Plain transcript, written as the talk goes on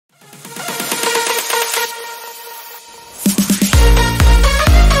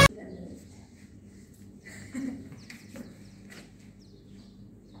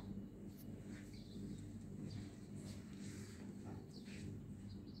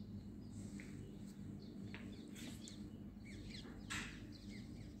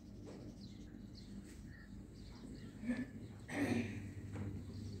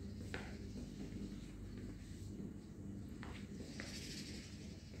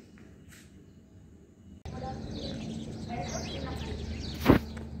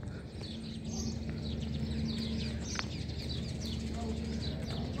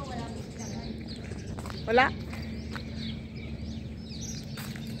Wala.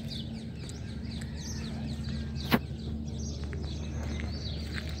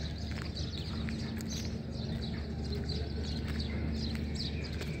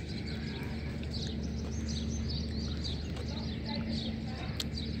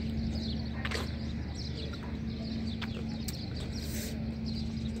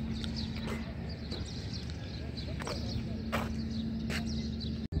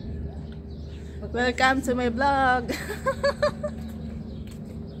 Welcome to my vlog.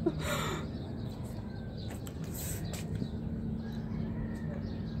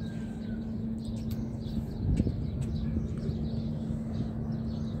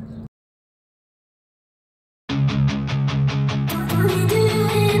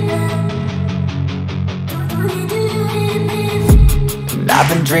 I've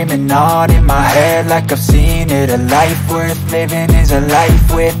been dreaming on in my head like I've seen it. A life worth living is a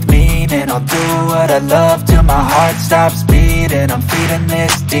life with meaning. I'll do what I love till my heart stops beating. I'm feeding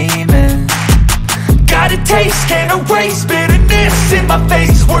this demon. Got a taste, can't erase bitterness in my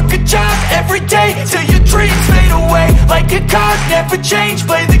face. Work a job every day till your dreams fade away. Like a card, never change,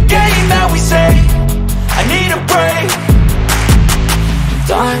 play the game that we say. I need a break.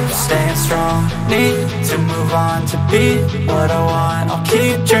 I'm staying strong, need to move on to be what I want. I'll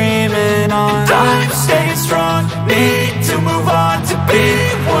keep dreaming on. I'm staying strong, need to move on to be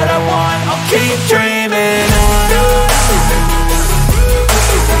what I want. I'll keep dreaming on.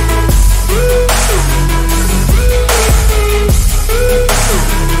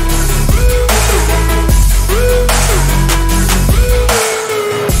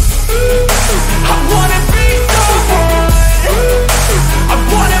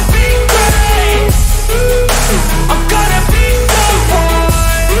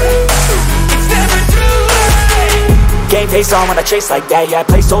 Face on when I chase like that. Yeah, I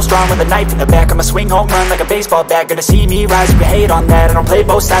play so strong with a knife in the back. I'ma swing home run like a baseball bat. Gonna see me rise, you can hate on that. I don't play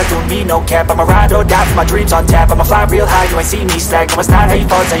both sides, doing me no cap. I'ma ride or die for my dreams on tap. I'ma fly real high, you ain't see me slack. No, it's not how you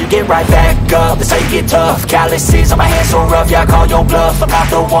fall, it's how you get right back up. That's how you get tough. Calluses on my hands so rough, yeah, I call your bluff. I'm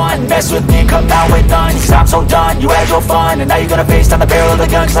not the one, mess with me, come out with none. Cause I'm so done, you had your fun. And now you're gonna face down the barrel of the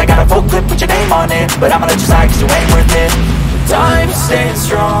gun. Cause I got a full clip with your name on it. But I'ma let you slide cause you ain't worth it. I'm staying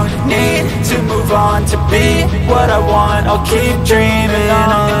strong, need to move on to be what I want. I'll keep dreaming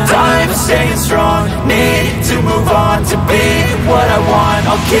on. I'm staying strong, need to move on to be what I want.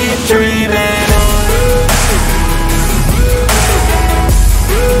 I'll keep dreaming on.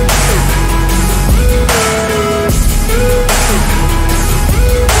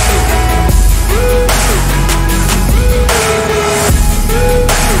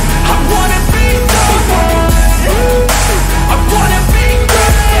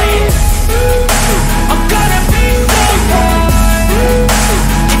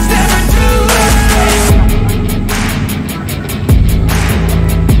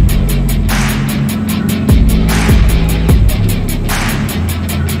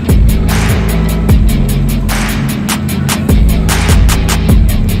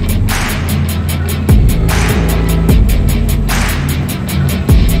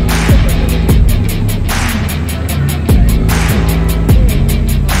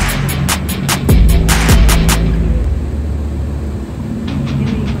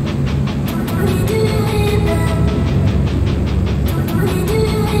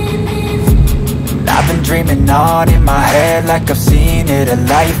 Dreaming on in my head like I've seen it. A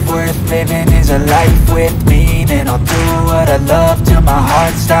life worth living is a life with meaning. I'll do what I love till my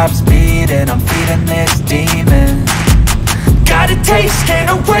heart stops beating. I'm feeding this demon. Got a taste,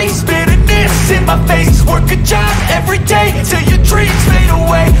 can't erase bitterness in my face. Work a job every day till your dreams fade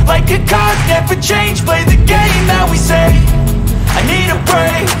away. Like a card, never change, play the game that we say. I need a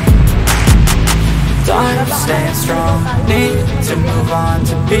break. I'm staying strong, need to move on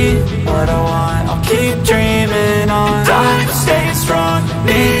to be what I want. I'll keep dreaming on. I'm staying strong,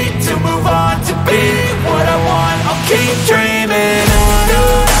 need to move on to be what I want. I'll keep dreaming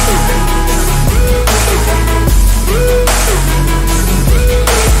on.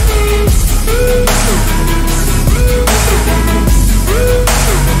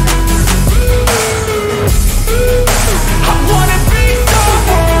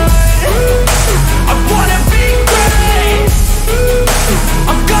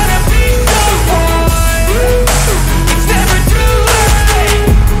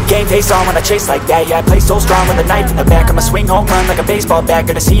 face on when I chase like that. Yeah, I play so strong with a knife in the back. I'ma swing home run like a baseball bat.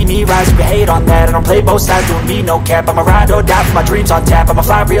 Gonna see me rise if you hate on that. I don't play both sides, doing me no cap. I'ma ride or die for my dreams on tap. I'ma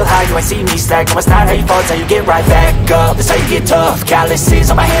fly real high, you ain't see me slack. No, it's not how you fall, it's how you get right back up. That's how you get tough.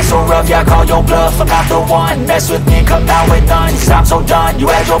 Calluses on my hands so rough, yeah, I call your bluff. I'm not the one, mess with me, come down with none. Cause I'm so done, you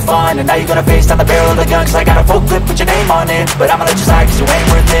had your fun. And now you're gonna face down the barrel of the gun. Cause I got a full clip, put your name on it. But I'ma let you slide cause you ain't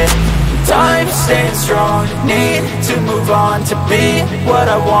worth it. Time staying strong, need to move on to be what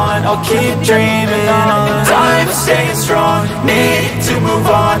I want, I'll keep dreaming on. Time staying strong, need to move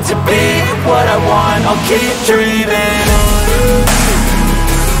on to be what I want, I'll keep dreaming on.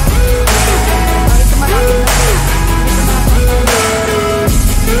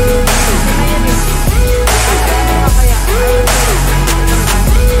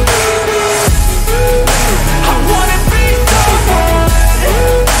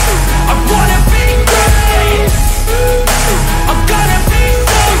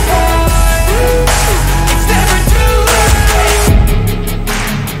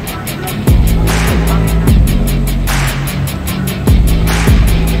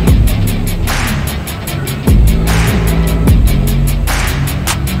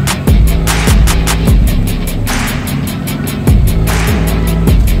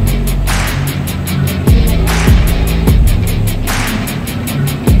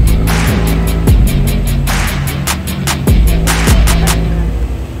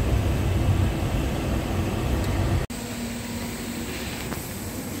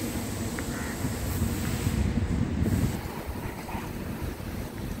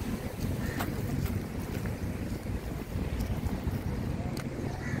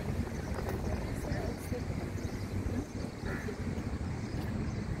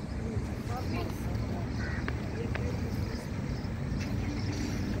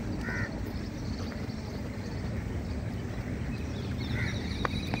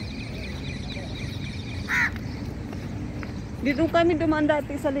 Dito kami dumaan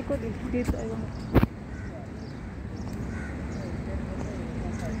dati sa likod eh. Dito ayun.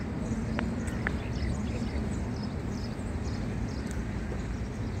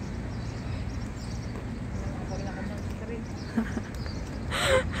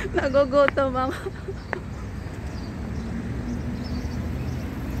 Nagogotom ako.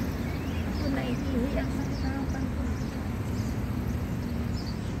 Ako naiihi ang sakit ng pangko.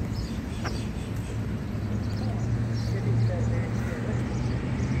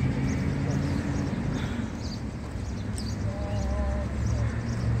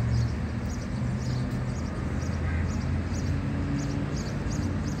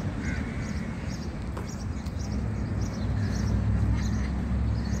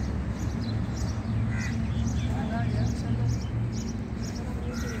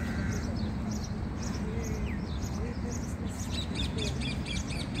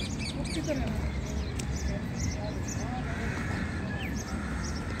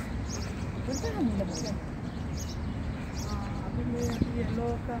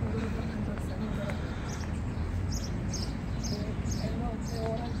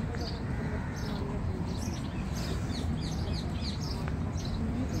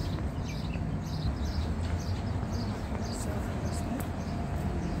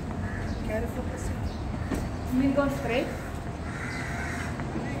 You go straight?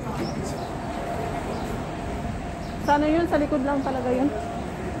 Sana yun? Sa likod lang talaga yun?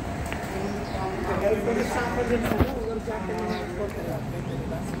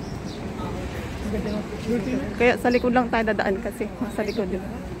 Kaya sa likod lang tayo dadaan kasi. Sa likod yun.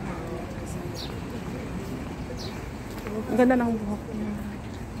 Ang ganda ng buhok niya.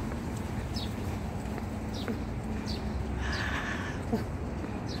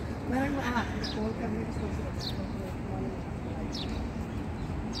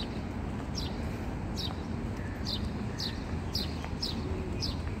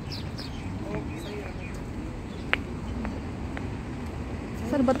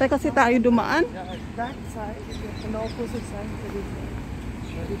 Saan ba tayo kasi tayo dumaan? That side, on the opposite side,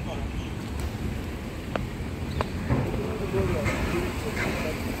 very far.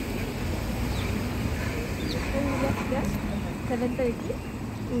 When you left there, 7:30.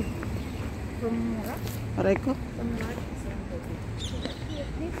 From where? Aray ko. From March, 7:30.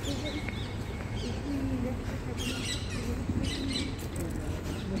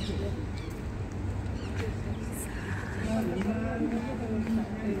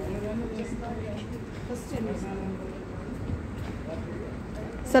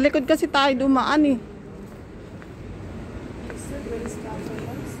 Sa likod kasi tayo dumaan eh.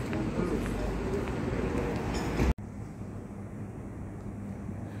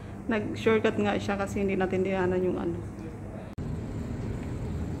 Nag-shortcut nga siya kasi hindi natin diyanan yung ano.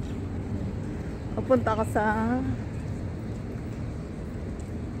 Papunta ka sa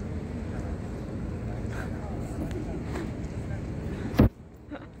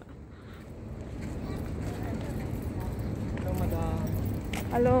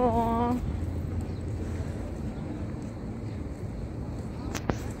Hello.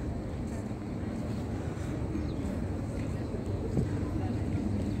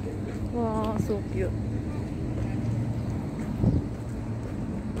 Wow, so cute.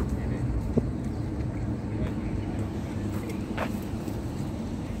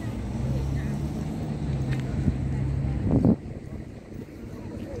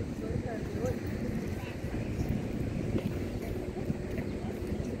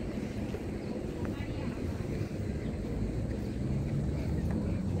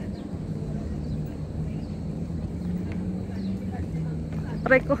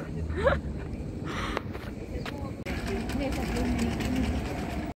 Aray ko.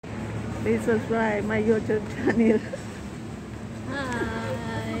 Please subscribe my YouTube channel.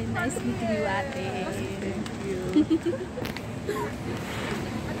 Hi, nice meeting you, ate. Thank you.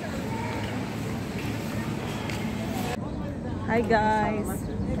 Hi guys.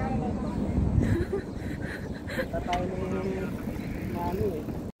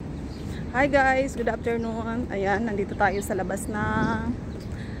 Hi guys, good afternoon. Ayan, nandito tayo sa labas ng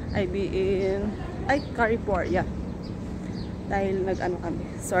IBN. Ay, Carrefour, yeah. Dahil nag-ano kami,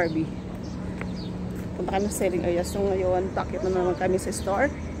 Sorby. Punta kami sa selling area. So ngayon, packet na naman kami sa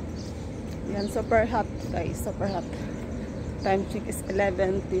store. Yan, super hot guys, super hot. Time check is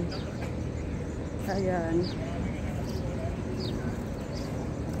 11:10. Ayan.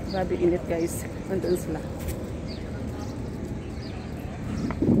 Grabe init guys. Nandun sila.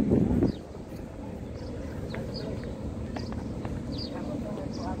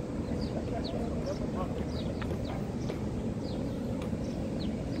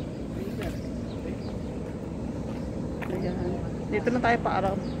 Ayan. Dito na tayo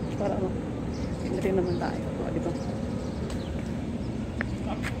para ano. Hindi rin naman tayo. O, diba?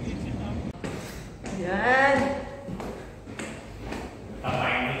 Ayan.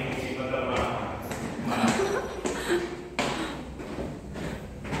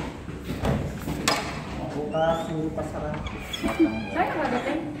 Bukas, hindi pa sarap. Saan ka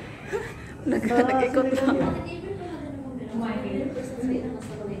dating? Nag-ikot lang.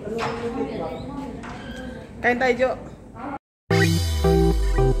 Kain tayo, Jo.